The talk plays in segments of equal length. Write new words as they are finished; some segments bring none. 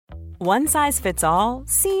One size fits all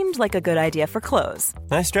seemed like a good idea for clothes.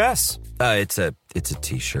 Nice dress. It's a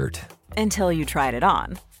t-shirt. Until you tried it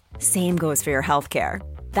on. Same goes for your healthcare.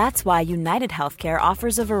 That's why United Healthcare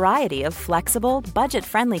offers a variety of flexible,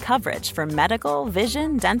 budget-friendly coverage for medical,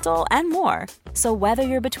 vision, dental, and more. So whether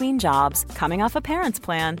you're between jobs, coming off a parent's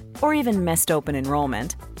plan, or even missed open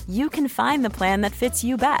enrollment, you can find the plan that fits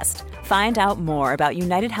you best. Find out more about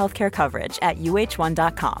United Healthcare coverage at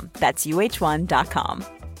uh1.com. That's uh1.com.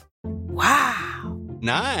 Wow.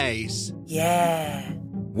 Nice. Yeah.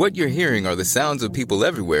 What you're hearing are the sounds of people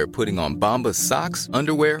everywhere putting on Bombas socks,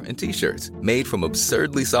 underwear, and T-shirts made from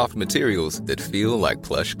absurdly soft materials that feel like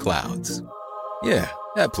plush clouds. Yeah,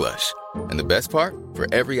 that plush. And the best part?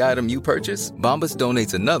 For every item you purchase, Bombas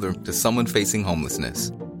donates another to someone facing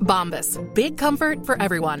homelessness. Bombas. Big comfort for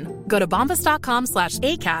everyone. Go to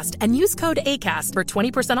bombas.com/ACAST and use code ACAST for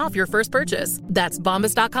 20% off your first purchase. That's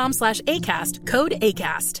bombas.com/ACAST. Code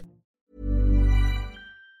ACAST.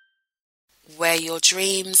 Where Your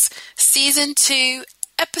Dreams, Season 2,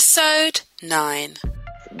 Episode 9.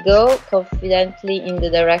 Go confidently in the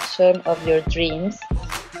direction of your dreams.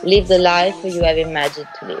 Live the life you have imagined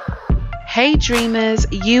to live. Hey dreamers,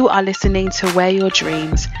 you are listening to Where Your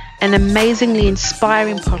Dreams, an amazingly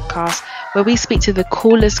inspiring podcast where we speak to the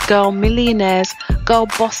coolest girl millionaires, girl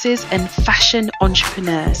bosses, and fashion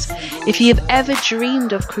entrepreneurs. If you have ever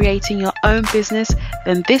dreamed of creating your own business,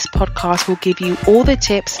 then this podcast will give you all the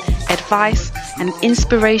tips, advice, and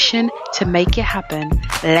inspiration to make it happen.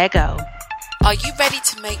 Lego. Are you ready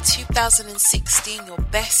to make 2016 your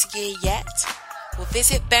best year yet? Well,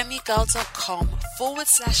 visit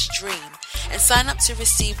bemmygirl.com/dream and sign up to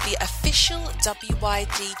receive the official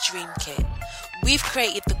WYD Dream Kit. We've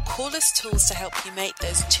created the coolest tools to help you make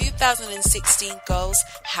those 2016 goals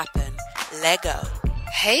happen. Lego.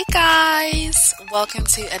 Hey guys, welcome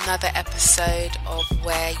to another episode of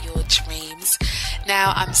Where Your Dreams.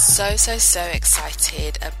 Now, I'm so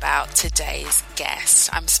excited about today's guest.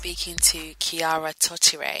 I'm speaking to Chiara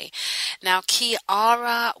Totire. Now,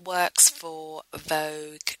 Chiara works for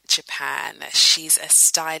Vogue Japan. She's a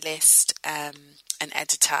stylist, an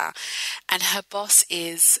editor, and her boss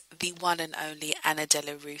is the one and only Anna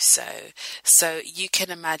Della Russo. So you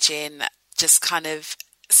can imagine just kind of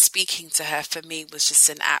speaking to her for me was just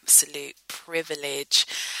an absolute privilege.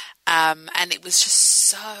 And it was just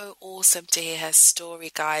so awesome to hear her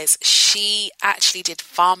story, guys. She actually did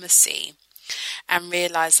pharmacy and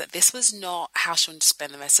realized that this was not how she wanted to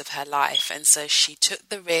spend the rest of her life. And so she took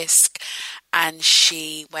the risk and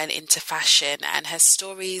she went into fashion, and her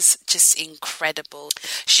story's just incredible.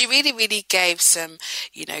 She really gave some,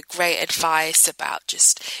 great advice about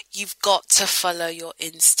just, you've got to follow your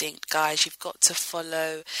instinct, guys. You've got to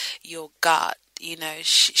follow your gut.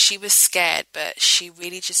 She was scared, but she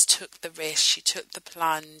really just took the risk. She took the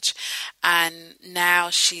plunge, and now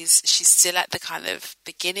she's still at the kind of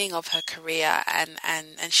beginning of her career, and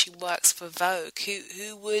she works for Vogue.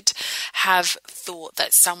 Who would have thought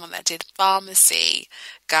that someone that did pharmacy,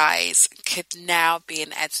 guys, could now be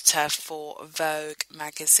an editor for Vogue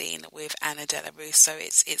magazine with Anna Della Russo?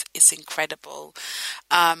 It's incredible.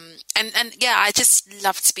 And yeah, I just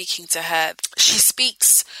loved speaking to her. She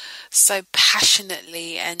speaks so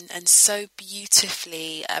passionately and so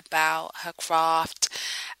beautifully about her craft,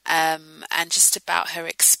 and just about her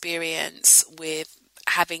experience with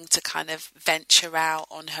having to kind of venture out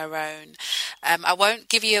on her own. I won't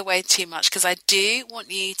give you away too much because I do want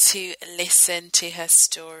you to listen to her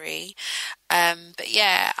story. But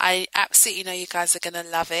yeah, I absolutely know you guys are going to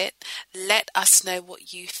love it. Let us know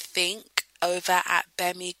what you think over at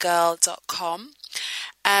bemmygirl.com.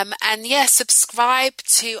 And yeah, subscribe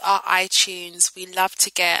to our iTunes. We love to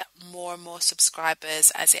get more and more subscribers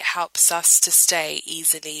as it helps us to stay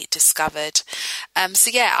easily discovered. So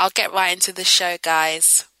yeah, I'll get right into the show,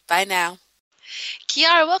 guys. Bye now.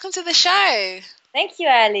 Chiara, welcome to the show. Thank you,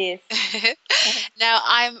 Alice. Now,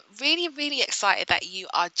 I'm really excited that you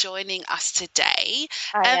are joining us today.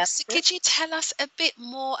 So could you tell us a bit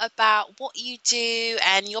more about what you do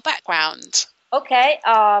and your background? Okay.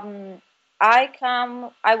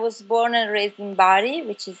 I was born and raised in Bari,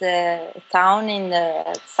 which is a town in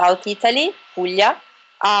South Italy, Puglia.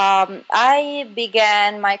 I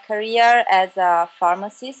began my career as a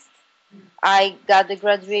pharmacist. I got the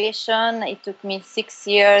graduation. It took me 6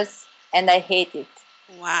 years, and I hate it.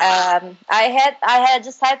 Wow. I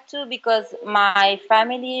just had to, because my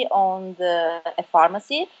family owned a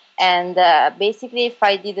pharmacy, and basically, if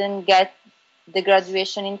I didn't get the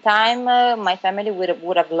graduation in time, my family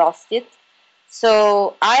would have lost it.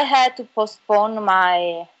 So I had to postpone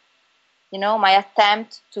my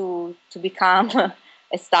attempt to become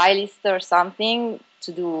a stylist or something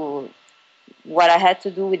to do what I had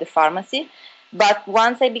to do with the pharmacy. But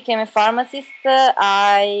once I became a pharmacist,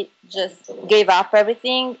 I just gave up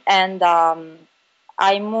everything, and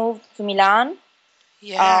I moved to Milan.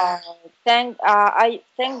 Yeah. Thank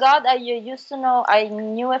God I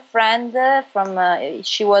knew a friend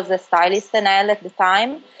she was a stylist and at the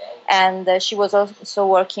time, and she was also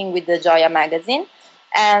working with the Gioia magazine,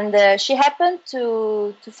 and she happened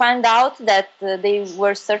to find out that they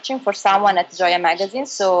were searching for someone at Gioia magazine.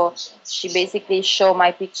 So she basically showed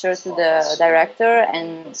my picture to the director,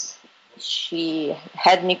 and she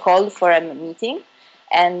had me called for a meeting,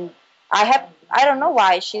 and I don't know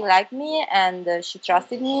why she liked me, and she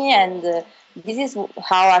trusted me, and this is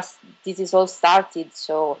how this is all started.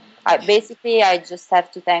 So I just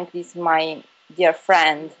have to thank this my dear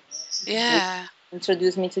friend who Yeah.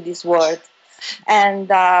 introduced me to this world.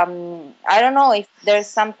 And I don't know if there's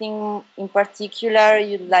something in particular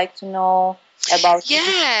you'd like to know about.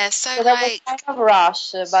 Yeah. So So that was kind of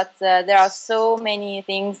rush, but there are so many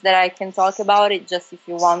things that I can talk about it just if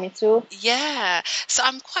you want me to. yeah. So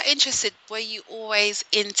I'm quite interested. Were you always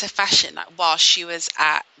into fashion, like while she was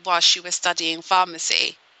studying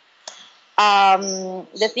pharmacy?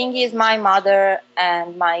 The thing is, my mother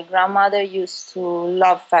and my grandmother used to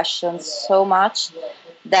love fashion so much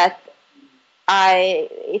that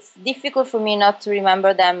it's difficult for me not to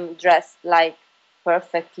remember them dressed like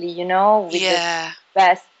perfectly, with the Yeah.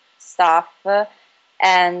 best stuff.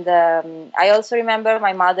 And I also remember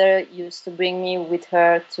my mother used to bring me with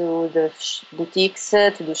her to the boutiques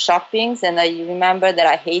to do shoppings, and I remember that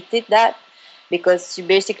I hated that because she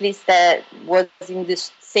basically was in the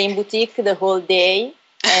same boutique the whole day.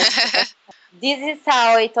 And this is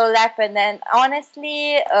how it all happened. And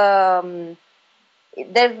honestly,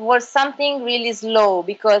 there was something really slow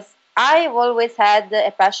because I've always had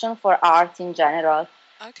a passion for art in general.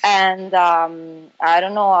 Okay. And I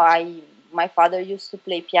don't know, my father used to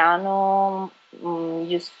play piano.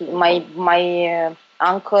 My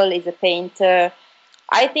uncle is a painter.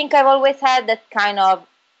 I think I've always had that kind of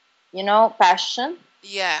passion.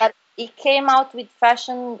 Yeah. But it came out with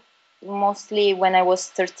fashion mostly when I was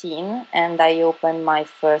 13 and I opened my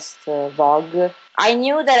first Vogue. I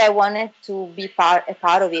knew that I wanted to be a part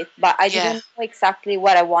of it, but I Yeah. didn't know exactly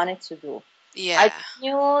what I wanted to do. Yeah. I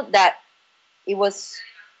knew that it was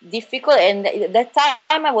difficult, and at that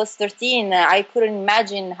time I was 13. I couldn't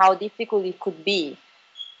imagine how difficult it could be.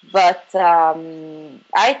 But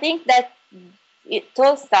I think that it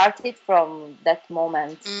all started from that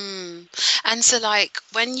moment. And so, like,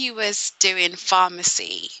 when you was doing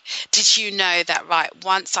pharmacy, did you know that, right,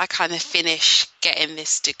 once I kind of finish getting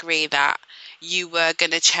this degree that you were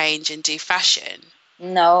going to change and do fashion?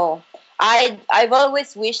 No, I've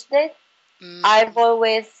always wished it. Mm. I've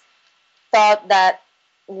always thought that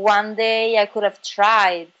one day I could have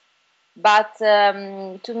tried, but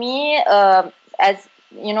to me, as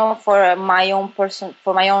for my own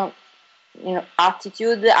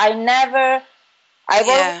attitude,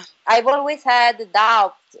 Yeah. I've always had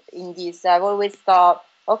doubt in this. I've always thought,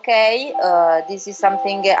 okay, this is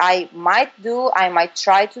something I might do, I might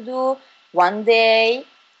try to do one day,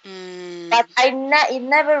 but it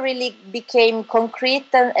never really became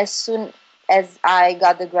concrete as soon as I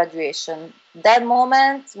got the graduation. That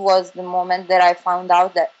moment was the moment that I found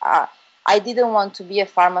out that I didn't want to be a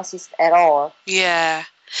pharmacist at all. Yeah.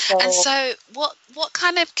 So, And so what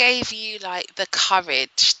kind of gave you like the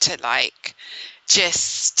courage to like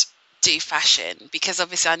just do fashion? Because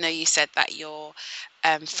obviously I know you said that your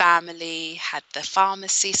family had the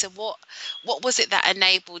pharmacy. So what was it that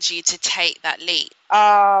enabled you to take that leap?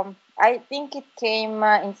 I think it came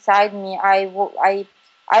inside me. I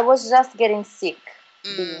was just getting sick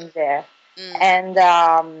being there, and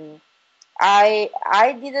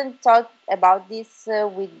I didn't talk about this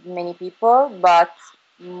with many people, but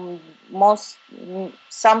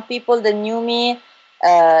some people that knew me,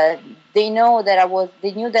 they knew that I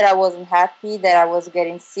wasn't happy, that I was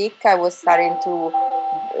getting sick. I was starting to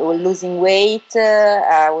losing weight.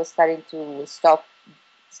 I was starting to stop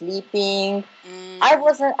sleeping.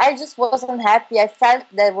 I just wasn't happy. I felt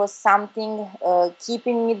there was something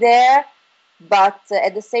keeping me there, but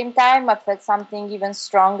at the same time I felt something even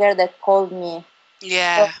stronger that called me.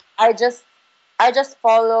 Yeah. So I just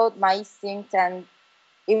followed my instinct, and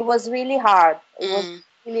it was really hard. It was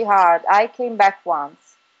really hard. I came back once.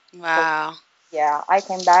 Wow. So, yeah, I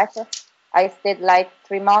came back. I stayed like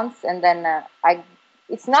 3 months, and then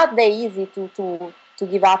it's not that easy to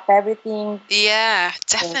give up everything. Yeah,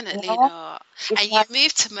 definitely not. It's And you not.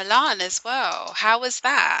 moved to Milan as well. How was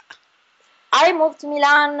that? I moved to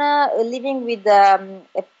Milan living with a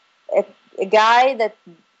a guy that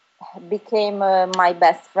became my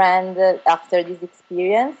best friend after this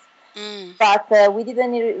experience. But we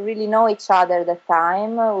didn't really know each other at the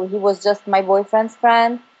time. He was just my boyfriend's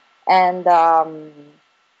friend, and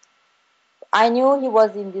I knew he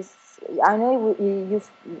was in this. I know he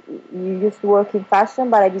used to work in fashion,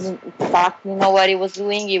 but I didn't exactly know what he was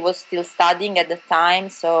doing. He was still studying at the time,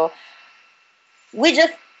 so we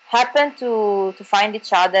just happened to find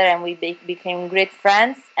each other, and we became great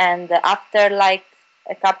friends. And after like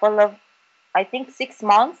a couple of, I think 6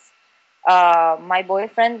 months, my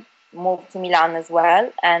boyfriend moved to Milan as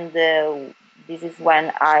well, and this is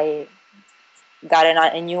when I got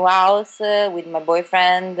a new house with my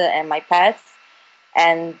boyfriend and my pets.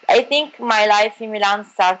 And I think my life in Milan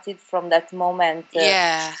started from that moment.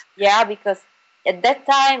 Yeah, because at that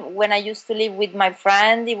time, when I used to live with my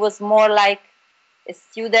friend, it was more like a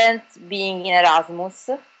student being in Erasmus,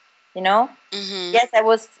 you know? Mm-hmm. Yes, I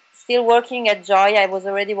was still working at Gioia. I was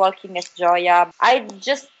already working at Gioia. I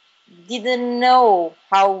just didn't know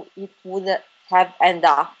how it would have ended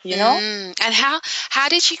up, you know? And how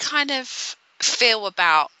did you kind of feel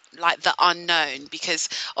about like the unknown? Because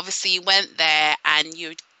obviously you went there and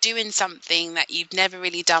you're doing something that you've never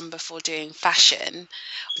really done before, doing fashion.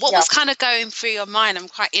 What was kind of going through your mind? I'm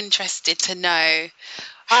quite interested to know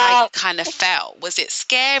how you kind of felt. Was it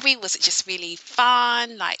scary? Was it just really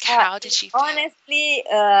fun? Like, how did you feel? Honestly,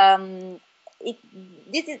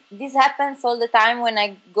 this happens all the time when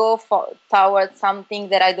I go towards something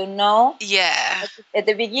that I don't know. Yeah. At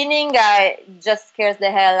the beginning, I just scares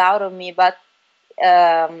the hell out of me, but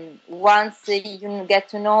once you get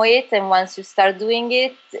to know it and once you start doing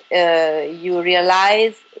it, you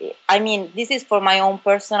realize, I mean, this is for my own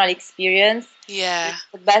personal experience. Yeah. It's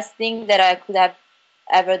the best thing that I could have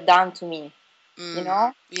ever done to me, you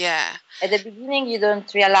know? Yeah. At the beginning, you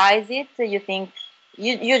don't realize it. You think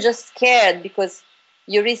you're just scared because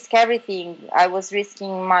you risk everything. I was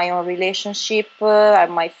risking my own relationship,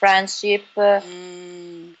 my friendship.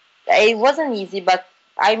 It wasn't easy, but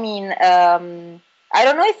I mean, I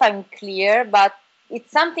don't know if I'm clear, but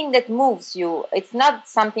it's something that moves you. It's not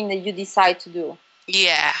something that you decide to do.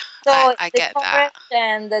 Yeah, So I the get courage that.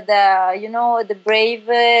 and the brave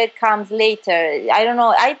comes later. I don't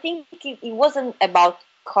know. I think it wasn't about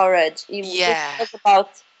courage. It was about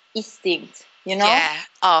instinct. You know? Yeah.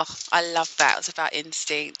 Oh, I love that. It was about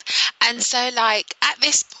instinct. And so, like, at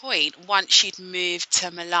this point, once you'd moved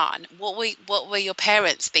to Milan, what were your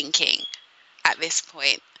parents thinking at this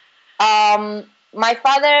point? My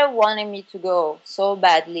father wanted me to go so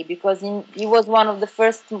badly because he was one of the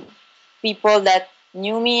first people that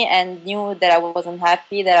knew me and knew that I wasn't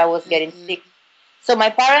happy, that I was getting sick. So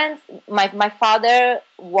my father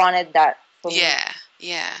wanted that for me.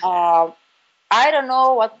 Yeah. I don't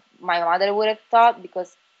know what my mother would have thought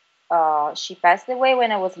because she passed away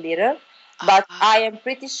when I was little, but I am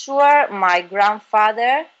pretty sure my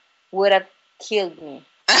grandfather would have killed me.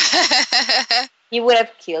 He would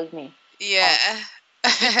have killed me. Yeah.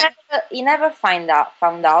 He never found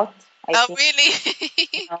out. I think.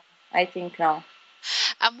 Really? No, I think no.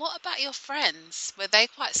 And what about your friends? Were they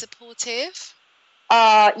quite supportive?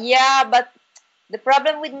 Yeah, but the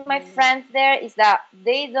problem with my friends there is that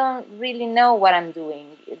they don't really know what I'm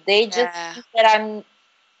doing. They just think that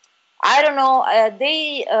I don't know.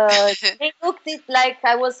 They looked it like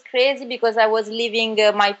I was crazy because I was living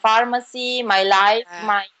my pharmacy, my life,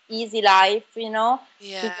 my easy life,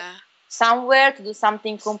 Yeah. somewhere to do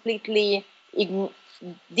something completely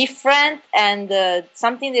different and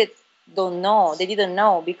something they didn't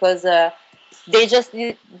know because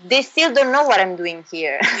they still don't know what I'm doing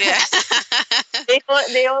here. Yeah.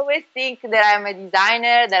 They always think that I'm a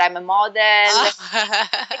designer, that I'm a model. They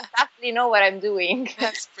exactly know what I'm doing.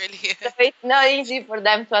 That's brilliant. So it's not easy for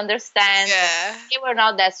them to understand. Yeah. They were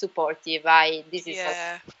not that supportive. This is what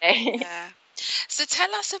I say. Yeah. So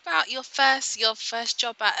tell us about your first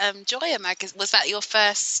job at Gioia magazine. Was that your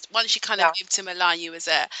first? Once you kind of moved to Milan, you was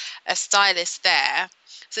a stylist there.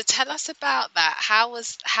 So tell us about that.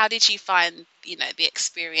 How did you find the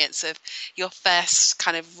experience of your first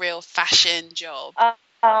kind of real fashion job?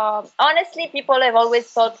 Honestly, people have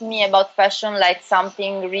always taught me about fashion like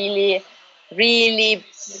something really, really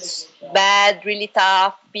bad, really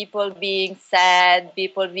tough. People being sad,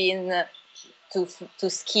 people being too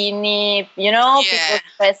skinny, people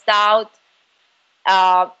stressed out.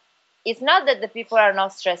 It's not that the people are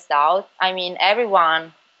not stressed out. I mean,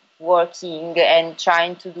 everyone working and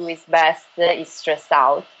trying to do his best is stressed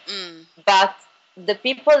out. But the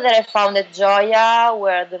people that I found at Gioia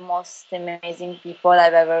were the most amazing people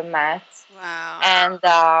I've ever met. Wow. And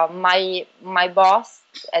my boss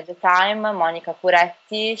at the time, Monica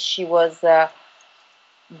Curetti, she was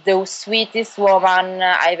the sweetest woman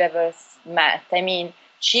I've ever met. I mean,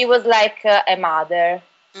 she was like a mother.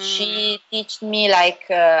 She taught me like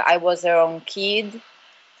I was her own kid,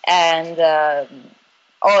 and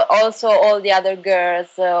also all the other girls,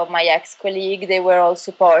 my ex-colleague, they were all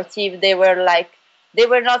supportive. They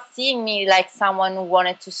were not seeing me like someone who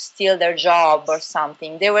wanted to steal their job or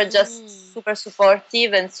something. They were just super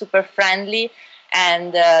supportive and super friendly,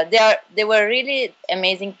 and they were really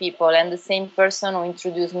amazing people. And the same person who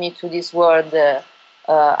introduced me to this word,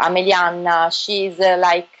 Ameliana, she's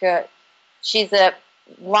she's a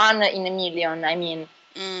one in a million. I mean,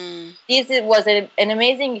 this was an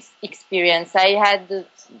amazing experience. I had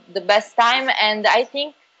the best time, and I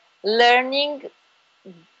think learning,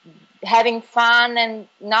 having fun, and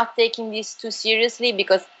not taking this too seriously,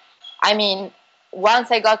 because I mean,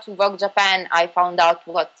 once I got to Vogue Japan, I found out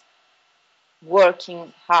what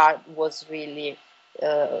working hard was really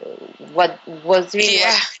what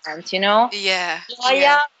meant, you know.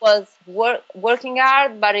 Gioia was working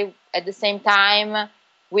hard, but at the same time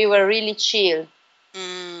we were really chill.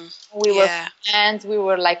 We were friends, we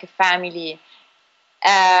were like a family.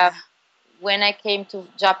 When I came to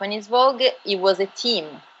Japanese Vogue, it was a team.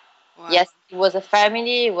 Wow. Yes, it was a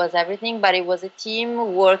family, it was everything, but it was a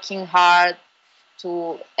team working hard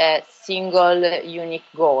to a single unique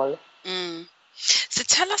goal. So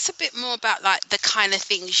tell us a bit more about like the kind of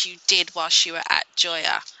things you did whilst you were at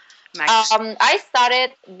Gioia. I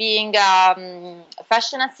started being a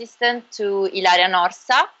fashion assistant to Ilaria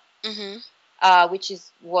Norsa, which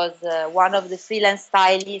was one of the freelance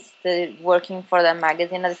stylists working for the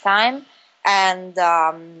magazine at the time. And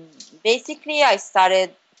basically I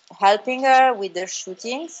started helping her with their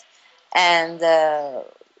shootings. And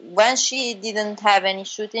when she didn't have any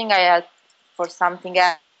shooting, I had for something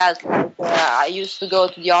else. I used to go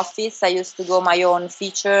to the office. I used to go my own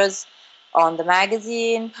features on the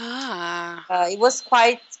magazine. It was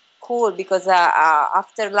quite cool because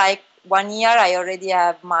after like 1 year, I already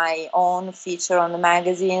have my own feature on the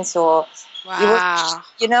magazine. So it was,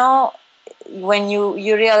 you know, when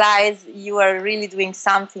you realize you are really doing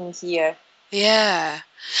something here. Yeah.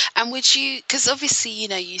 And would you, because obviously, you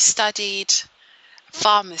know, you studied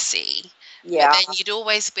pharmacy. Yeah. But then you'd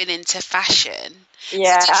always been into fashion.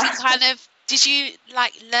 Yeah. So did you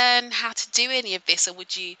like learn how to do any of this, or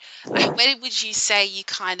where would you say you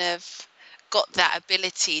kind of got that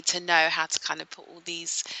ability to know how to kind of put all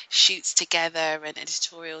these shoots together and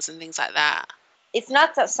editorials and things like that? It's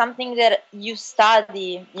not something that you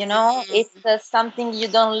study, you know, it's something you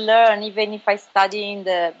don't learn. Even if I study in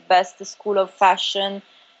the best school of fashion,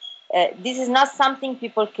 this is not something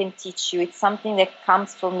people can teach you. It's something that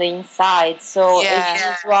comes from the inside. So as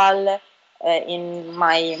usual, in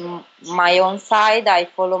my own side, I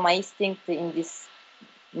follow my instinct in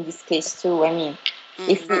this case too. I mean,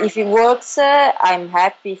 if it works, I'm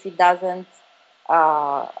happy. If it doesn't,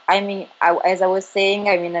 I mean, as I was saying,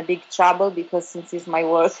 I'm in a big trouble because since it's my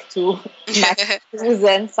work to match shoes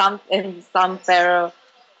and some pair of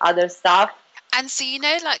other stuff. And so, you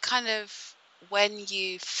know, like kind of when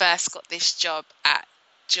you first got this job at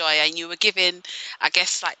Gioia and you were given, I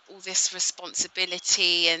guess, like all this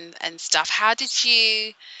responsibility and stuff, how did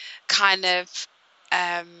you kind of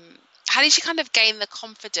gain the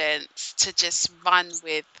confidence to just run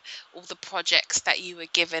with all the projects that you were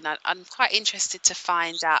given? I'm quite interested to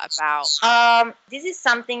find out about. This is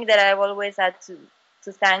something that I've always had to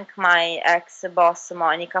thank my ex-boss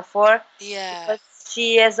Monica for. Yeah. Because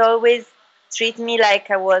she has always treated me like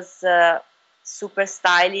I was super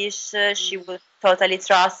stylish. She would totally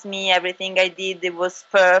trust me. Everything I did, it was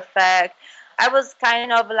perfect. I was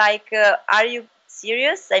kind of like, are you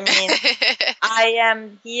serious? I mean, I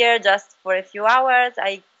am here just for a few hours.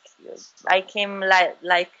 I came like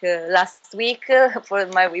last week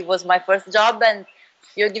it was my first job, and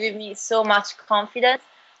you're giving me so much confidence.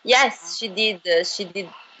 Yes, she did.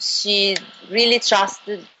 She really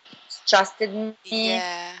trusted me,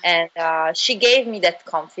 and she gave me that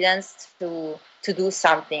confidence to do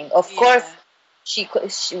something. Of course, she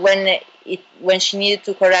when she needed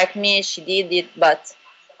to correct me, she did it, but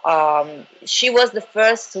she was the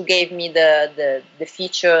first who gave me the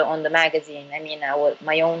feature on the magazine. I mean,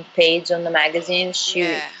 my own page on the magazine.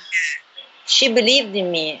 She believed in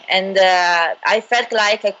me, and I felt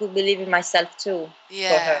like I could believe in myself too.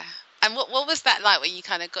 For her. And what was that like when you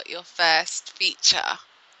kind of got your first feature?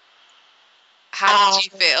 How did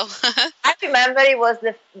you feel? I remember it was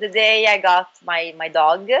the day I got my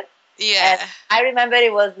dog. Yeah. And I remember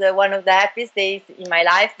it was one of the happiest days in my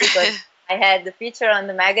life because I had the feature on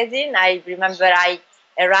the magazine. I remember I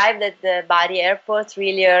arrived at the Bari airport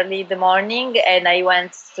really early in the morning, and I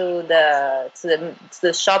went to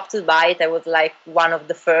the shop to buy it. I was like one of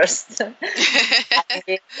the first.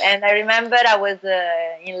 And I remember I was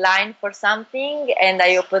in line for something, and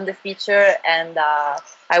I opened the feature, and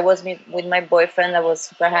I was with my boyfriend. I was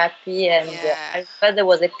super happy, and I remember there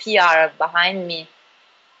was a PR behind me.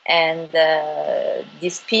 And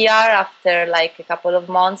this PR, after like a couple of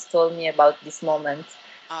months, told me about this moment.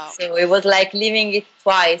 Oh. So it was like living it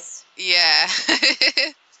twice. Yeah.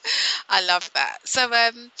 I love that. So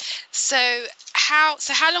how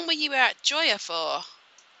long were you at Joya for?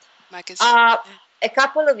 Magazine. A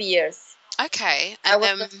couple of years. Okay. And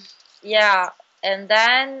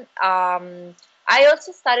then I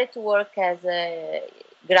also started to work as a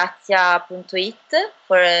Grazia.it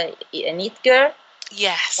for an it girl.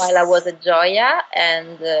 Yes. While I was at Joya,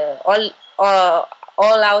 and all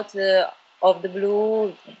out of the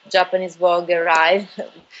blue, Japanese Vogue arrived.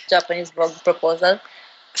 Japanese Vogue proposal.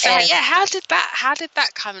 So how did that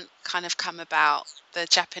come about? The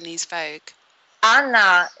Japanese Vogue.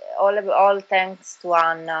 Anna, all thanks to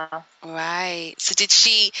Anna. Right. So did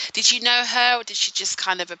you know her, or did she just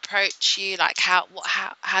kind of approach you? Like how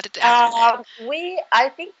did it happen? I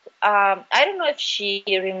think I don't know if she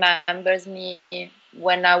remembers me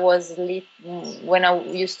when I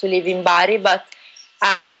used to live in Bari, but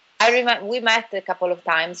I remember we met a couple of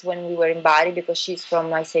times when we were in Bari because she's from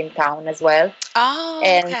my same town as well. Oh,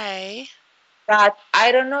 okay. But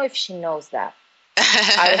I don't know if she knows that.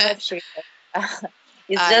 I don't know if she.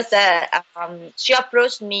 It's just that she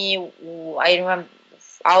approached me. I remember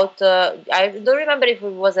I don't remember if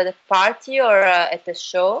it was at a party or at a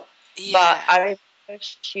show. Yeah. But I remember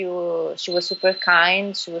she was super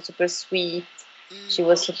kind. She was super sweet. She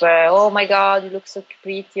was super. Oh my God, you look so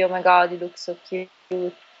pretty. Oh my God, you look so cute.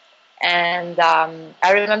 And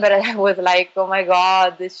I remember I was like, oh my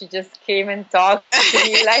God, she just came and talked to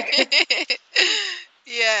me like.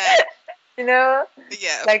 Yeah. You know?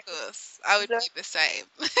 Yeah, of course. I would be the same.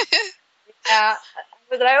 Yeah, I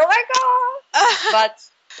was like, oh my God. But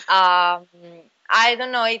I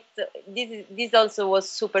don't know. This also was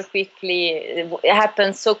super quickly. It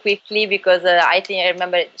happened so quickly because I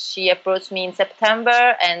remember she approached me in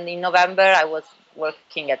September, and in November I was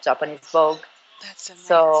working at Japanese Vogue. That's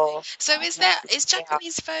amazing. So is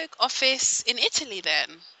Japanese Vogue office in Italy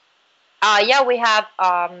then? Yeah, we have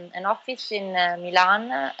an office in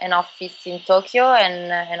Milan, an office in Tokyo,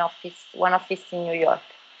 and one office in New York.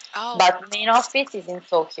 Oh. But main office is in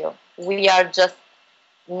Tokyo. We are just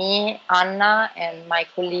me, Anna, and my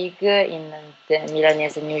colleague in the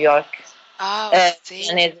Milanese in New York. Oh,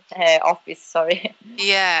 Milanese office, sorry.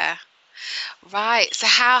 Yeah. Right. So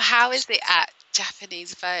how is it at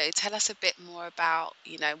Japanese Vogue? Tell us a bit more about,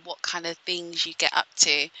 what kind of things you get up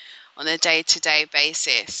to on a day-to-day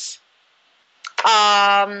basis.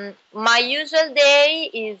 My usual day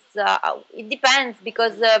is it depends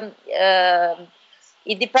because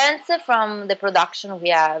it depends from the production we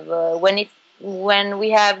have. When we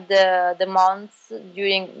have the months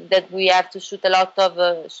during that we have to shoot a lot of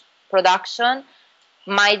production,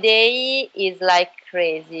 my day is like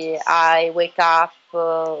crazy. I wake up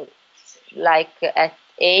like at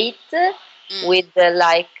 8 with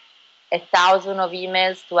like 1,000 of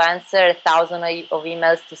emails to answer, 1,000 of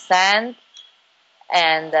emails to send.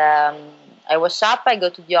 And I wash up, I go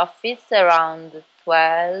to the office around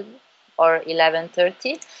 12 or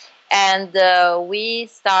 11:30, and we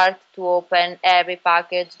start to open every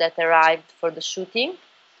package that arrived for the shooting.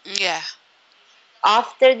 Yeah.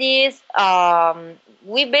 After this,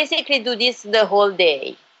 we basically do this the whole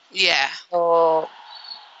day. Yeah. So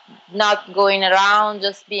not going around,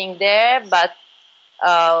 just being there, but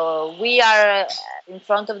we are in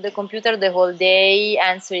front of the computer the whole day,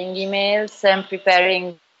 answering emails and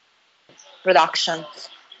preparing production.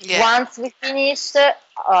 Yeah. Once we finish,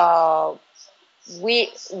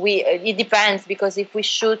 it depends, because if we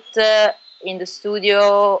shoot in the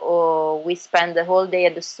studio, or we spend the whole day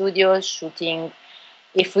at the studio shooting.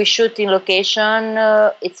 If we shoot in location,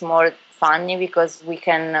 it's more funny because we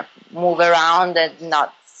can move around and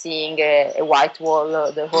not seeing a white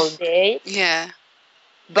wall the whole day. Yeah.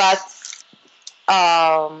 But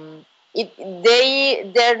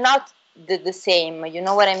they're not the same. You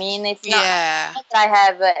know what I mean? It's not that I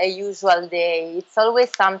have a usual day. It's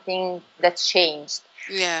always something that changed.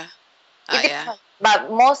 Yeah.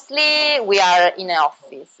 But mostly we are in an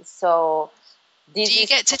office, so This Do you is,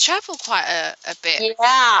 get to travel quite a bit?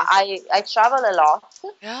 yeah, I travel a lot.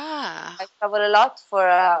 Yeah. I travel a lot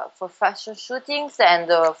for fashion shootings and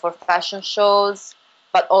for fashion shows,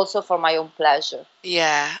 but also for my own pleasure.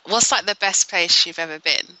 Yeah. What's like the best place you've ever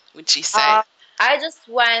been, would you say? I just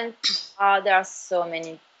went. There are so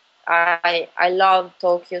many. I love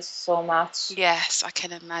Tokyo so much. Yes, I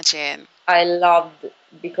can imagine. I loved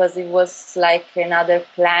because it was like another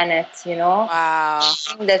planet, you know. Wow.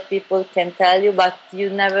 Something that people can tell you, but you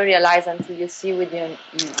never realize until you see with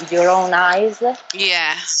your own eyes.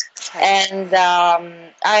 Yeah. And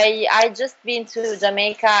I just been to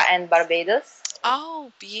Jamaica and Barbados.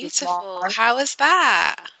 Oh, beautiful. month. How was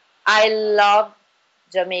that? I love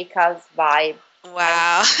Jamaica's vibe.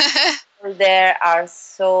 Wow. People there are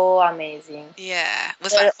so amazing. Yeah.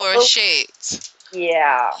 Was They're that for a all- shoot?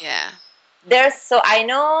 Yeah. Yeah. I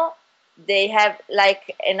know they have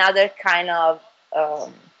like another kind of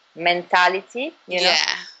mentality, you know,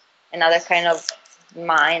 Yeah. another kind of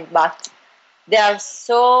mind, but they are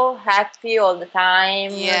so happy all the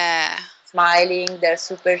time, Yeah. smiling, they're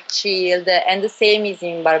super chilled, and the same is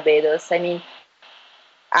in Barbados. I mean,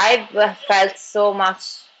 I've felt so much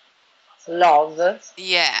love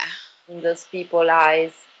Yeah. in those people's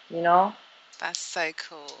eyes, you know. That's so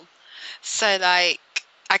cool. So, like,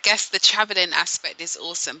 I guess the traveling aspect is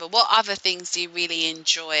awesome, but what other things do you really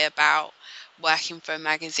enjoy about working for a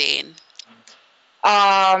magazine?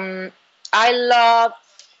 I love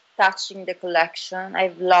touching the collection.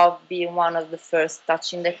 I've loved being one of the first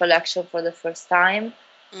touching the collection for the first time.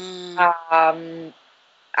 Mm.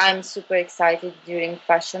 I'm super excited during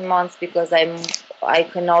fashion months because I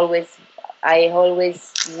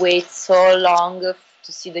always wait so long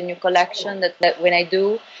to see the new collection that when I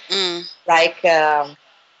do, like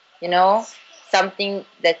you know, something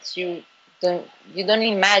that you don't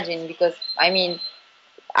imagine, because I mean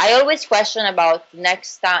I always question about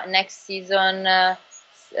next season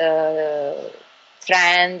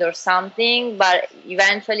trend or something, but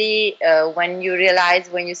eventually when you realize,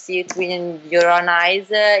 when you see it with your own eyes,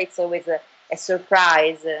 it's always a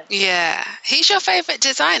surprise. Yeah. Who's your favorite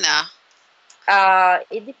designer?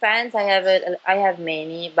 It depends. I have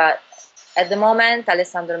many, but at the moment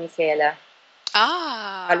Alessandro Michele.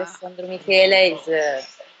 Alessandro Michele is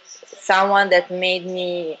someone that made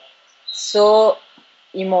me so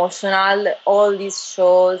emotional. All these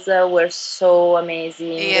shows were so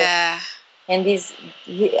amazing. Yeah. And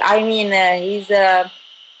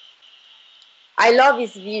I love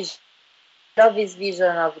his vision. Love his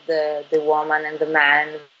vision of the woman and the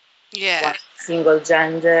man, Yeah. one single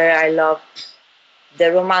gender. I love the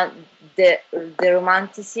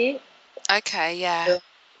romanticy. Okay, yeah.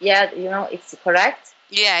 Yeah, you know, it's correct.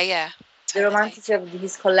 Yeah. The Totally. romanticy of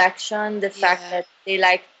his collection, the fact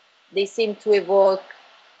Yeah. that they seem to evoke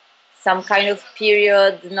some kind of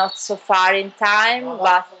period not so far in time,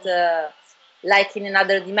 but like in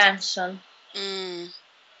another dimension.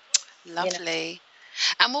 Lovely.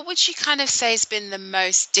 And what would you kind of say has been the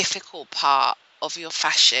most difficult part of your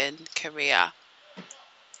fashion career?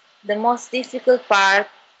 The most difficult part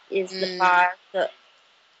is the part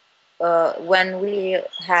when we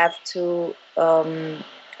have to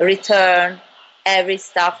return every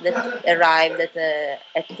stuff that arrived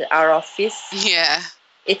at our office. Yeah.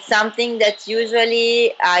 It's something that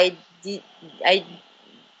usually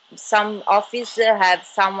some office have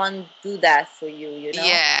someone do that for you, you know.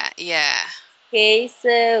 Yeah. Case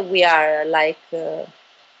we are like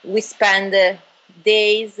we spend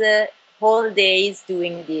whole days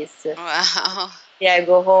doing this. Wow. Yeah, I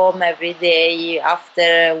go home every day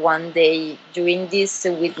after one day doing this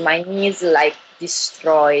with my knees like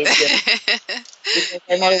destroyed. Because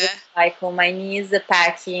I'm always like on my knees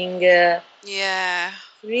packing. Yeah.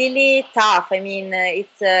 Really tough. I mean,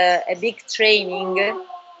 it's a big training.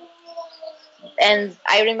 And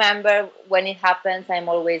I remember when it happens, I'm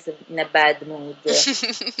always in a bad mood.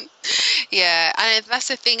 Yeah, and that's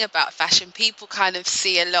the thing about fashion. People kind of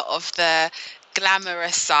see a lot of the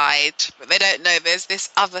glamorous side, but they don't know there's this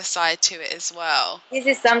other side to it as well. This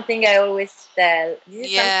is something I always tell. This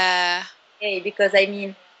is Yeah. okay, because I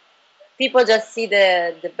mean, people just see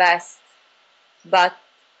the best, but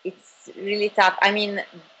it's really tough. I mean,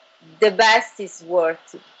 the best is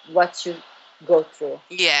worth what you go through.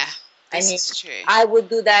 Yeah, this I mean, is true. I would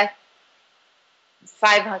do that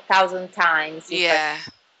 5,000 times. Yeah,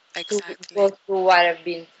 To exactly. go through what I've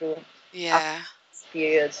been through Yeah. after this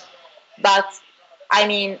period. But I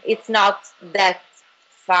mean, it's not that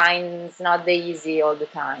fine. It's not the easy all the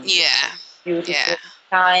time. Yeah. Beautiful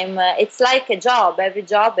time. It's like a job. Every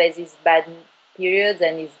job has its bad periods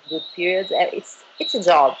and its good periods. It's a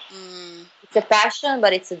job. It's a passion,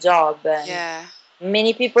 but it's a job. And Yeah.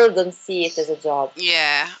 many people don't see it as a job.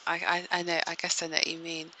 Yeah, I know. I guess I know what you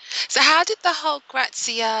mean. So, how did the whole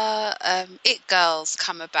Grazia It Girls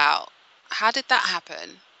come about? How did that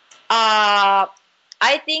happen? I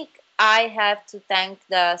think I have to thank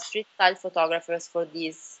the street style photographers for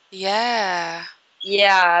this. Yeah.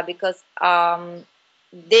 Yeah, because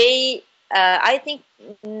they, I think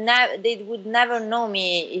they would never know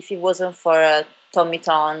me if it wasn't for Tommy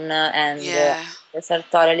Ton and Yeah.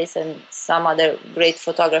 Sartorelis and some other great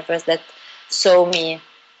photographers that saw me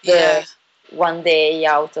Yeah. one day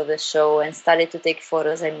out of the show and started to take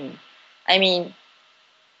photos. I mean,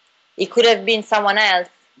 it could have been someone else.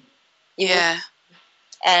 Yeah.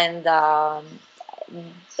 And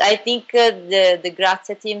I think the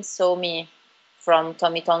Grazia team saw me from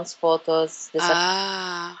Tommy Ton's photos.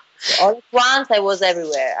 All at once, I was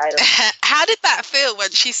everywhere. I don't know. How did that feel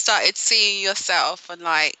when she started seeing yourself on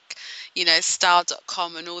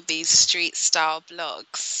style.com and all these street style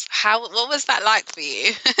blogs? What was that like for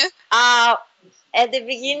you? At the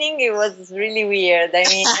beginning, it was really weird. I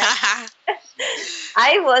mean,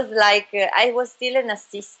 I was still an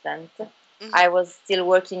assistant. Mm-hmm. I was still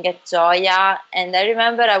working at Gioia, and I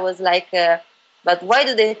remember I was like, but why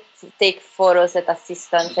do they take photos at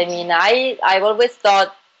assistants? I mean, I've always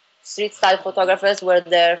thought street style photographers were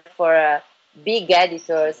there for big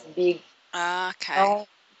editors, big,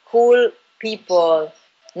 cool people,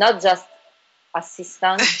 not just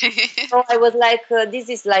assistants. So I was like, this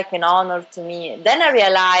is like an honor to me. Then I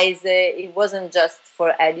realized it wasn't just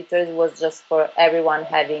for editors, it was just for everyone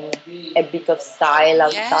having a bit of style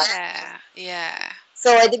outside. Yeah.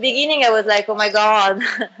 So at the beginning I was like, oh my God.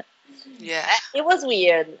 Yeah. It was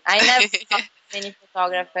weird. I never saw many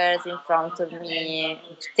photographers in front of me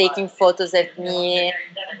taking photos of me.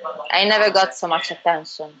 I never got so much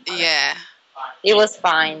attention. Yeah. It was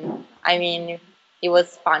fine. I mean, it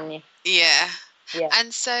was funny. Yeah. Yeah.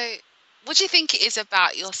 And so, what do you think it is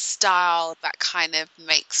about your style that kind of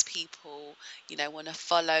makes people, want to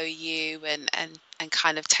follow you and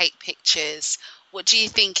kind of take pictures? What do you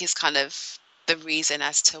think is kind of the reason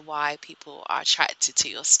as to why people are attracted to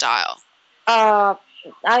your style? I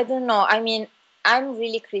don't know. I mean, I'm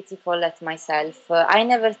really critical at myself. I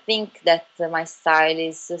never think that my style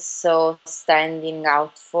is so standing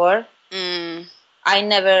out for. I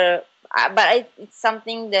never, but it's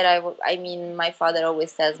something that I mean, my father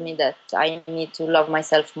always tells me that I need to love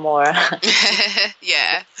myself more.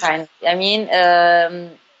 Yeah. I mean,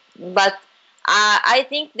 but I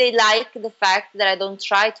think they like the fact that I don't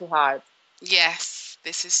try too hard. Yes,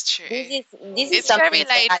 this is true. This is it's something very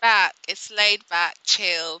laid back. It's laid back,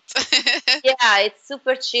 chilled. Yeah, it's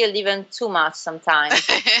super chilled, even too much sometimes.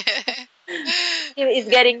 It's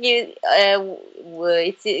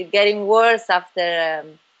getting worse after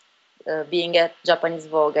being at Japanese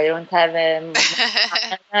Vogue. I don't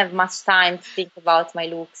have much time to think about my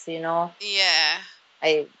looks, Yeah.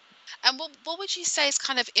 And what would you say has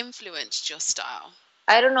kind of influenced your style?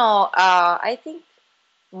 I don't know. I think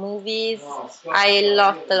movies.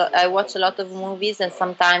 I watch a lot of movies, and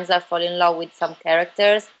sometimes I fall in love with some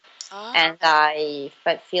characters, and I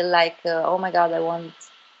feel like, oh my God, I want.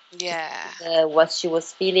 Yeah. What she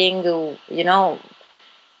was feeling,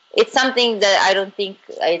 it's something that I don't think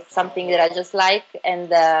it's something that I just like,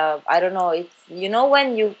 and I don't know. It's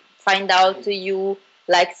when you find out you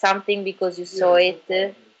like something because you saw it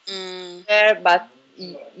there, but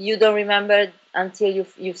you don't remember until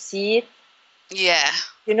you see it. Yeah.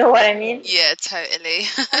 You know what I mean? Yeah, totally.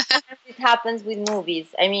 It happens with movies.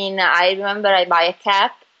 I mean, I remember I buy a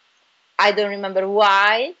cap. I don't remember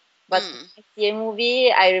why, but when I see a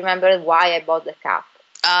movie, I remember why I bought the cap.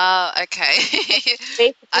 Oh, okay.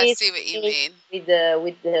 I see what you mean.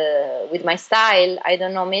 With my style, I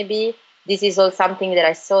don't know. Maybe this is all something that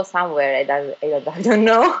I saw somewhere. I don't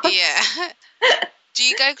know. Yeah. Do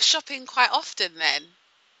you go shopping quite often then?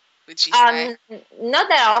 Would you say? Not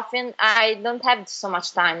that often. I don't have so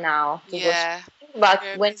much time now to go shopping, but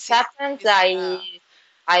when it happens,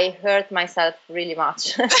 I hurt myself really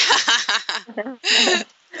much.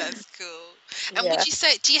 That's cool. And would you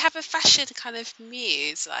say, do you have a fashion kind of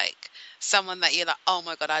muse, like someone that you're like, oh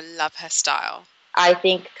my God, I love her style? I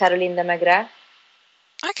think Caroline de Maigret.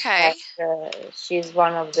 Okay. She's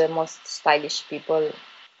one of the most stylish people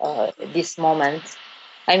this moment.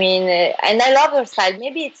 I mean, and I love her style.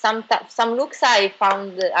 Maybe it's some looks I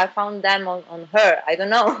found them on her. I don't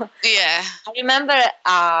know. Yeah. I remember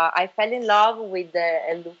I fell in love with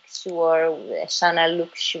a look she wore, a Chanel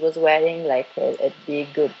look she was wearing, like a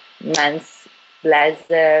big men's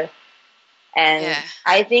blazer. And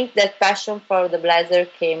I think that passion for the blazer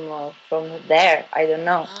came from there. I don't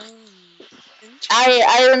know.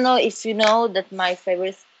 I don't know if you know that my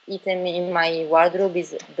favorite item in my wardrobe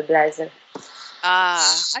is the blazer.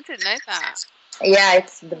 I didn't know that. Yeah,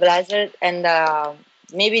 it's the blazer, and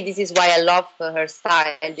maybe this is why I love her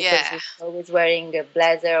style, because Yeah. she's always wearing a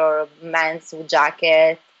blazer or a man's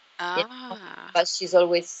jacket, you know, Ah, but she's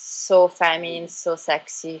always so feminine, so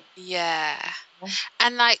sexy. yeah.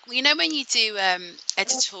 And like, you know, when you do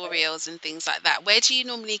editorials and things like that, where do you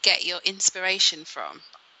normally get your inspiration from?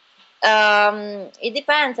 It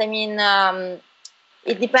depends. I mean,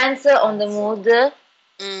 it depends on the mood.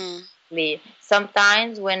 Mm,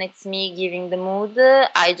 Sometimes when it's me giving the mood,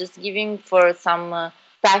 I just giving for some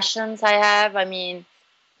passions I have. I mean,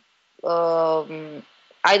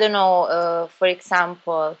 I don't know. For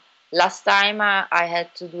example, last time I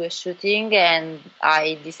had to do a shooting and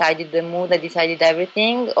I decided the mood, I decided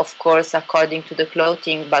everything, of course, according to the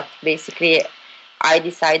clothing, but basically I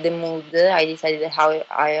decided the mood, I decided how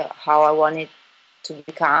I want it to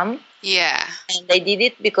become. yeah. And I did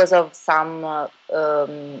it because of some,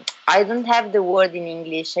 I don't have the word in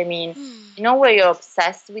English. I mean, you know, where you're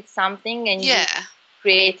obsessed with something and you Yeah.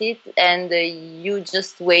 create it and you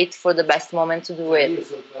just wait for the best moment to do it.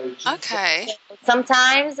 Okay.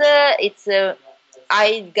 Sometimes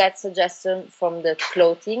I get suggestion from the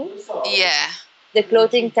clothing. Yeah. The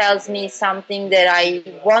clothing tells me something that I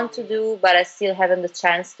want to do, but I still haven't the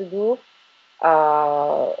chance to do.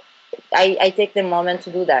 I take the moment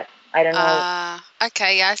to do that. I don't know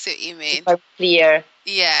Okay, yeah, I see what you mean. if I'm clear.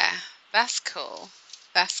 Yeah, that's cool.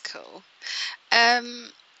 That's cool.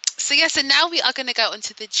 So yeah, so now we are going to go on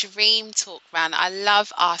to the dream talk round. I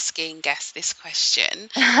love asking guests this question.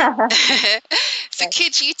 So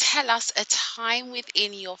could you tell us a time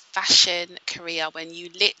within your fashion career when you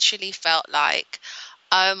literally felt like,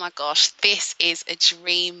 oh my gosh, this is a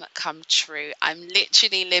dream come true. I'm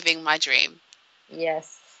literally living my dream.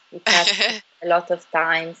 Yes, it happened a lot of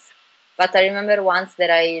times. But I remember once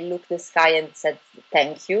that I looked the sky and said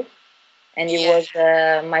thank you. And it Yeah.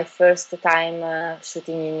 was my first time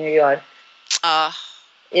shooting in New York. Oh,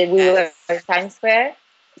 We yes. were in Times Square.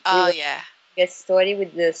 Oh, We yeah. were a story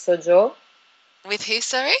with the Sojo. With who,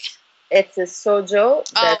 sorry? It's a Sojo,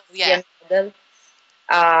 Oh, that's yeah. the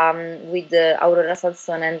model, with Aurora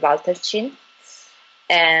Salson and Walter Chin.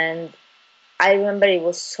 And I remember it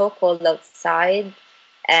was so cold outside,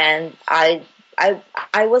 and I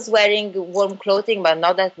was wearing warm clothing, but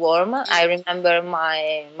not that warm. I remember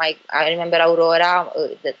I remember Aurora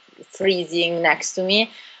freezing next to me,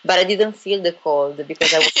 but I didn't feel the cold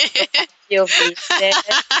because I was so happy of being there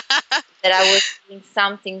that I was doing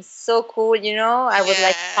something so cool. You know, I was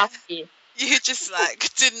like Yeah. happy. You just like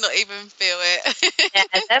did not even feel it. Yeah,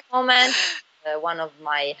 at that moment, one of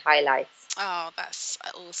my highlights. Oh, that's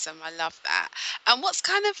awesome. I love that. And what's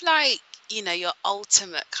kind of like, you know, your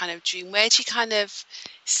ultimate kind of dream? Where do you kind of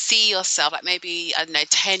see yourself, like maybe, I don't know,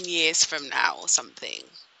 10 years from now or something?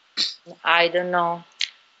 I don't know.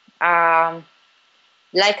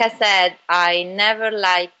 Like I said, I never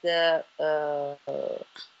liked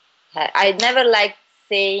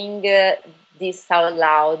saying this out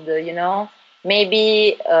loud. You know,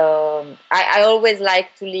 maybe I always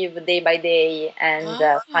like to live day by day and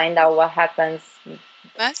find out what happens.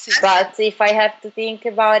 That's But if I have to think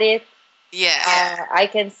about it, yeah. I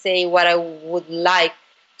can say what I would like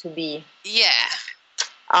to be. Yeah.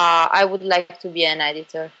 I would like to be an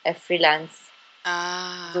editor, a freelance,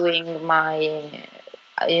 doing my,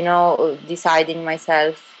 deciding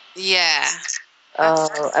myself Yeah.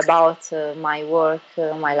 about my work,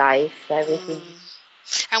 my life, everything.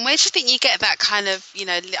 And where do you think you get that kind of, you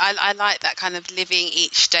know, I like that kind of living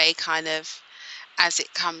each day kind of as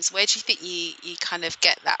it comes. Where do you think you kind of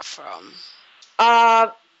get that from?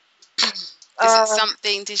 Is it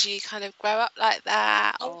something, did you kind of grow up like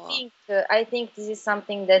that? Or? I think this is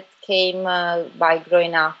something that came by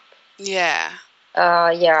growing up. Yeah.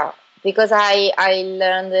 Yeah, because I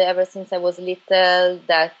learned ever since I was little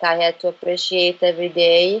that I had to appreciate every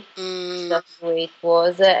day just the way it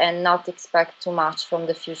was and not expect too much from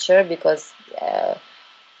the future, because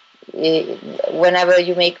whenever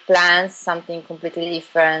you make plans, something completely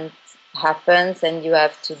different happens and you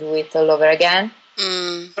have to do it all over again.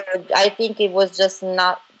 I think it was just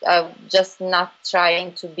not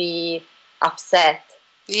trying to be upset.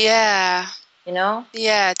 Yeah. You know?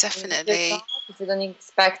 Yeah, definitely. If you don't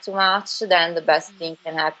expect too much, then the best thing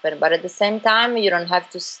can happen. But at the same time, you don't have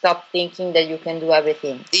to stop thinking that you can do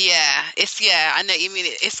everything. Yeah, I know what you mean.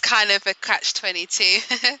 It's kind of a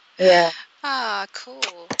catch-22. Yeah. Ah,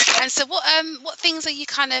 cool. And so what things are you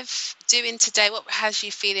kind of doing today? What has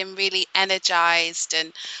you feeling really energized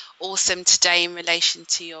and awesome today in relation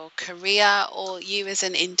to your career or you as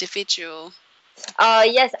an individual?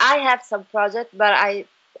 Yes, I have some projects, but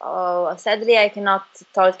sadly I cannot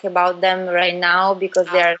talk about them right now because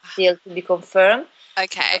they are still to be confirmed.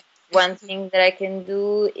 Okay. One thing that I can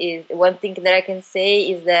say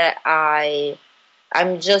is that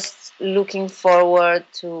I'm just looking forward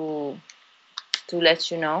to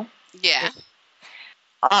let you know. Yeah.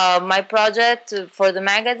 My project for the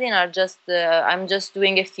magazine are just I'm just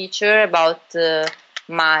doing a feature about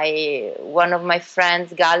my one of my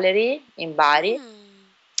friends' gallery in Bari.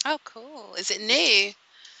 Oh, cool. Is it new?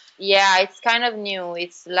 Yeah, it's kind of new.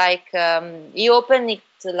 It's like he opened it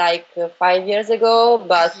like 5 years ago,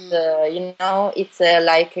 but it's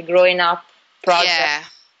like a growing up project. Yeah.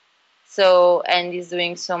 So, and he's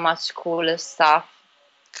doing so much cool stuff.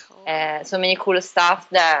 Cool. So many cool stuff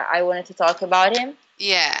that I wanted to talk about him.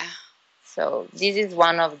 Yeah. So this is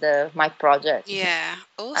one of my projects. Yeah.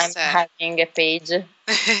 Awesome. I'm having a page.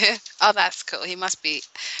 Oh, that's cool. He must be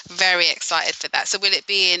very excited for that. So will it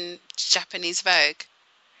be in Japanese Vogue?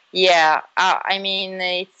 Yeah, I mean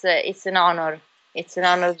it's an honor. It's an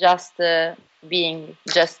honor just being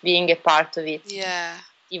a part of it. Yeah.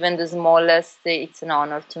 Even the smallest, it's an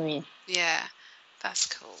honor to me. Yeah, that's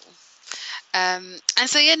cool. And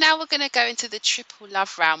so now we're going to go into the triple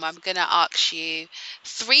love round. I'm going to ask you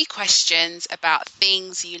 3 questions about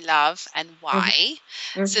things you love and why.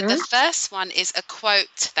 Mm-hmm. So the first one is a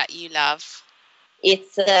quote that you love.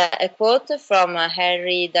 It's a quote from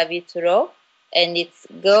Henry David Thoreau, and it's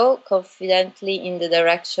 "Go confidently in the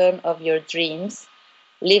direction of your dreams.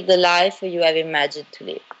 Live the life you have imagined to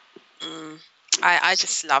live." I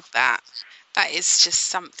just love that. That is just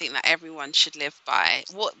something that everyone should live by.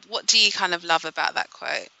 What do you kind of love about that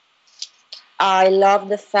quote? I love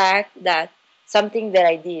the fact that something that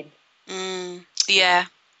I did. Yeah,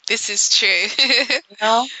 this is true.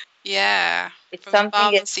 Yeah. It's From something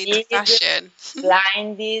pharmacy to fashion.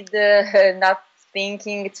 Blinded, not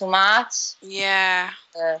thinking too much. Yeah.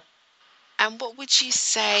 And what would you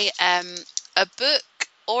say, a book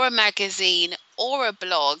or a magazine or a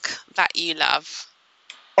blog that you love?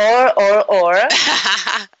 Or.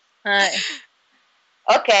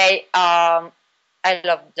 Okay. I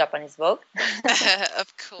love Japanese Vogue.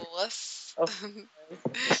 Of course.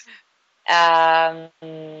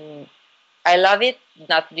 I love it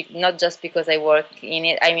not just because I work in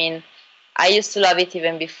it. I mean, I used to love it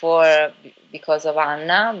even before because of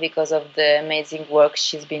Anna, because of the amazing work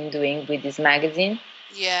she's been doing with this magazine.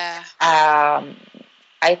 Yeah.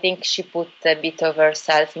 I think she put a bit of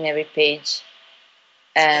herself in every page,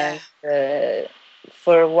 and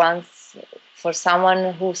for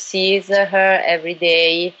someone who sees her every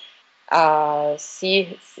day,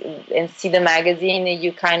 see the magazine,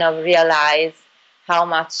 you kind of realize how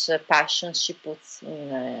much passion she puts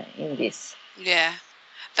in this. Yeah,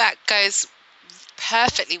 that goes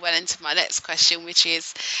perfectly well into my next question, which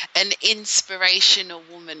is an inspirational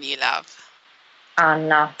woman you love.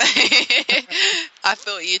 Anna. I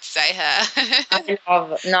thought you'd say her.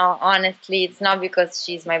 No, honestly, it's not because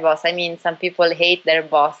she's my boss. I mean, some people hate their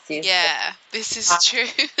bosses. Yeah, this is true.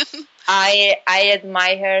 I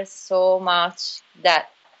admire her so much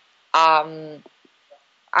that I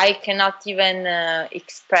cannot even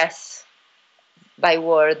express by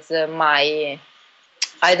words I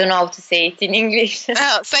don't know how to say it in English.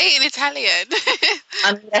 Oh, say it in Italian.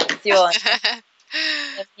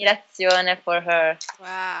 Ammirazione for her.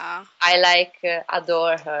 Wow. I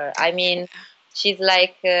adore her. I mean, she's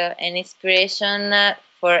like an inspiration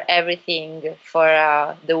for everything,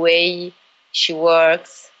 for the way she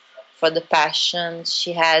works, for the passion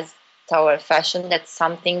she has toward fashion. That's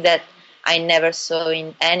something that I never saw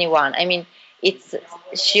in anyone. I mean,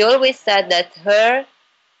 she always said that her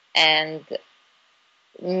and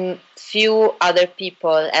few other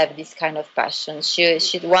people have this kind of passion.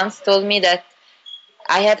 She once told me that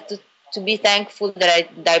I have to be thankful that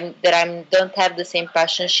I don't have the same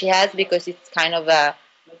passion she has, because it's kind of a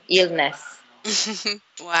illness.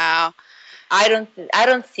 Wow. I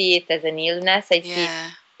don't see it as an illness. I see it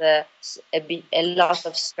as a lot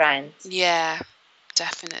of strength. Yeah,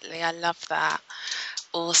 definitely. I love that.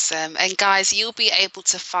 Awesome. And guys, you'll be able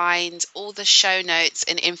to find all the show notes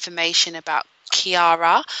and information about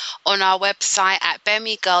Chiara on our website at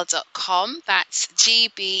bemigirl.com. That's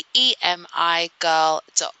GBEMI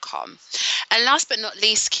girl.com. And last but not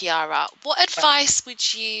least, Chiara, what advice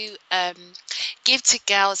would you give to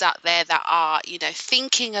girls out there that are,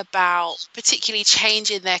 thinking about particularly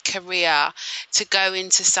changing their career to go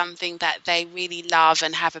into something that they really love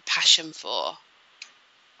and have a passion for?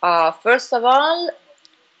 First of all,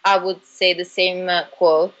 I would say the same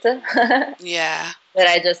quote yeah, that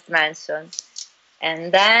I just mentioned.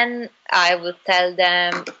 And then I would tell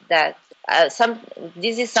them that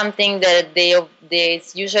This is something that they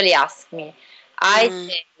usually ask me. I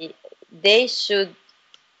say they should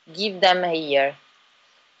give them a year.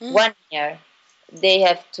 1 year. They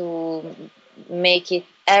have to make it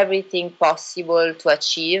everything possible to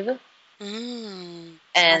achieve. And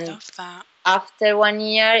I love that. After 1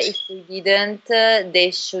 year, if they didn't,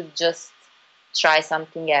 they should just try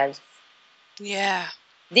something else. Yeah.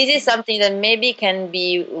 This is something that maybe can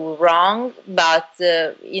be wrong, but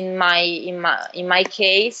in my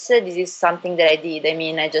case, this is something that I did. I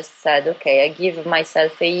mean, I just said, okay, I give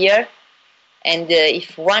myself a year, and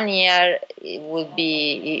if 1 year it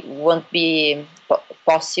won't be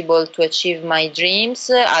possible to achieve my dreams,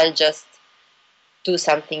 I'll just do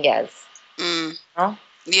something else. No?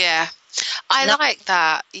 Yeah, I like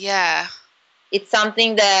that. Yeah, it's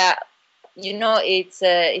something that it's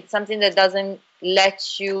something that doesn't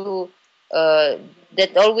let you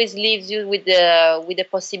that always leaves you with the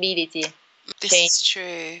possibility. This is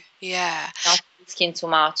true. Yeah, not risking too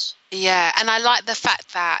much. Yeah, and I like the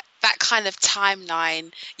fact that kind of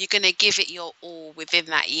timeline, you're going to give it your all within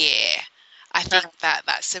that year. I think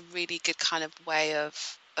that's a really good kind of way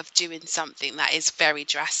of doing something that is very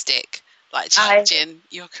drastic, like changing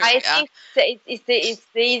your career. I think it's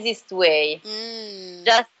the easiest way.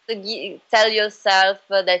 Just to tell yourself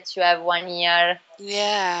that you have 1 year.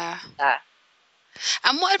 Yeah.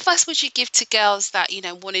 And what advice would you give to girls that,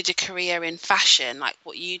 wanted a career in fashion, like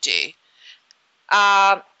what you do?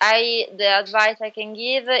 The advice I can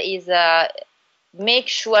give is make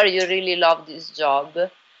sure you really love this job,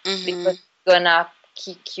 because it's gonna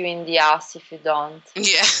kick you in the ass if you don't.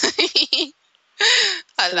 Yeah.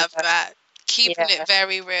 I love that. Keeping it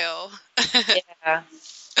very real. Yeah.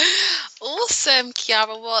 Awesome,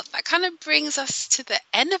 Chiara. Well, that kind of brings us to the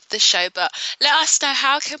end of the show, but let us know,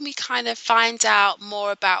 how can we kind of find out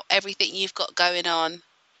more about everything you've got going on?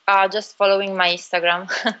 Just following my Instagram,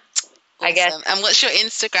 I guess. And what's your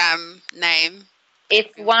Instagram name?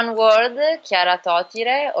 It's one word, Chiara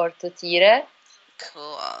Totire or Totire.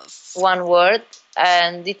 Cool. One word,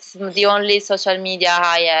 and it's the only social media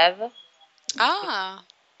I have.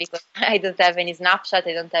 Because I don't have any Snapchat,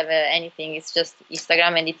 I don't have anything. It's just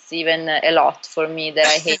Instagram, and it's even a lot for me that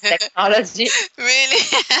I hate technology. Really?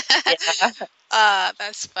 Yeah.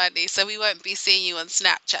 That's funny. So we won't be seeing you on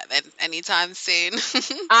Snapchat then anytime soon.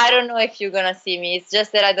 I don't know if you're gonna see me. It's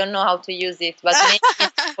just that I don't know how to use it. But maybe in a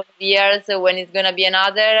couple of years, when it's gonna be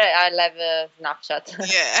another, I'll have a Snapchat.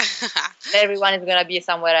 Yeah. Everyone is gonna be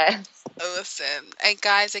somewhere else. Awesome. And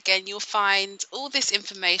guys, again, you'll find all this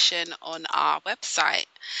information on our website.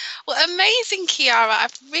 Well, amazing, Chiara.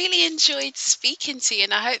 I've really enjoyed speaking to you,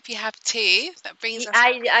 and I hope you have too. That brings us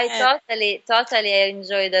I totally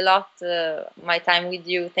enjoyed a lot my time with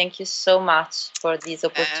you. Thank you so much for this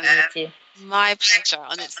opportunity. My pleasure.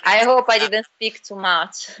 Honestly. I hope I didn't speak too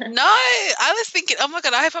much. No, I was thinking, oh my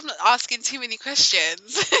God, I hope I'm not asking too many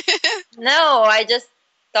questions. No, I just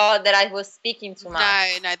thought that I was speaking too much.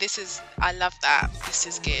 No, I love that. This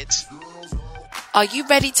is good. Are you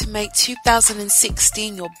ready to make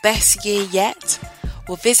 2016 your best year yet?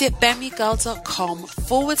 Well, visit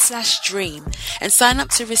bemigirl.com/dream and sign up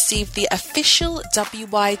to receive the official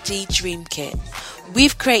WYD Dream Kit.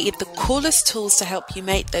 We've created the coolest tools to help you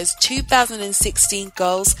make those 2016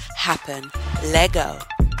 goals happen. Lego.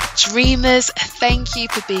 Dreamers, thank you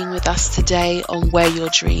for being with us today on Wear Your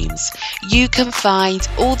Dreams. You can find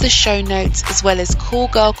all the show notes as well as cool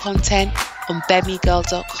girl content on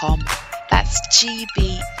bemigirl.com. That's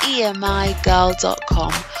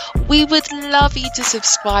gbemigirl.com. We would love you to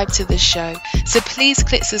subscribe to the show, so please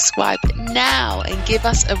click subscribe now and give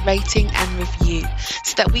us a rating and review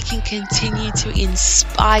so that we can continue to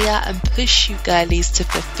inspire and push you girlies to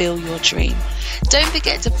fulfill your dream. Don't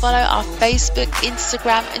forget to follow our Facebook,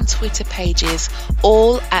 Instagram and Twitter pages,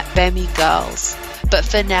 all at Bemi Girls. But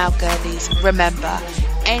for now, girlies, remember,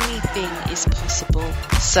 anything is possible,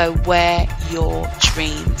 so wear your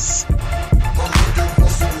dreams.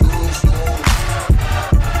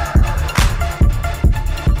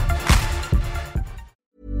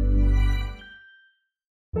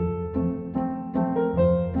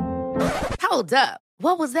 Hold up.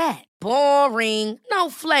 What was that? Boring. No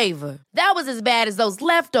flavor. That was as bad as those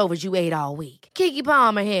leftovers you ate all week. Keke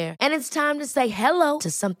Palmer here, and it's time to say hello to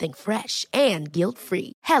something fresh and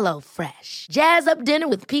guilt-free. Hello Fresh. Jazz up dinner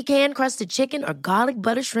with pecan-crusted chicken or garlic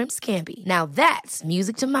butter shrimp scampi. Now that's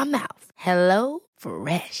music to my mouth. Hello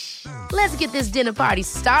Fresh. Let's get this dinner party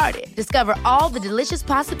started. Discover all the delicious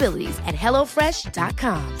possibilities at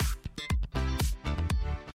HelloFresh.com.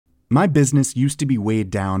 My business used to be weighed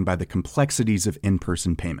down by the complexities of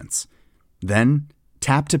in-person payments. Then,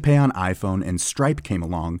 Tap to Pay on iPhone and Stripe came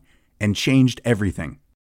along and changed everything.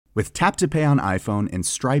 With Tap to Pay on iPhone and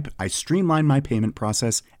Stripe, I streamlined my payment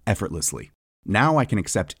process effortlessly. Now I can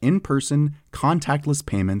accept in-person, contactless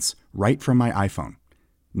payments right from my iPhone.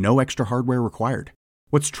 No extra hardware required.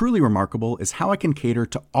 What's truly remarkable is how I can cater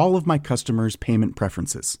to all of my customers' payment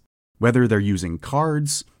preferences. Whether they're using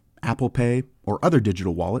cards, Apple Pay, or other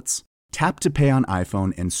digital wallets, Tap to Pay on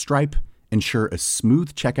iPhone and Stripe ensure a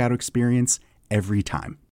smooth checkout experience every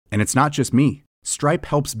time. And it's not just me. Stripe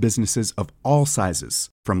helps businesses of all sizes,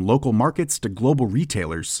 from local markets to global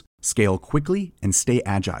retailers, scale quickly and stay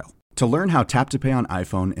agile. To learn how Tap to Pay on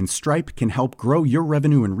iPhone and Stripe can help grow your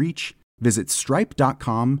revenue and reach, visit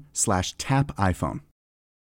stripe.com/tapiphone.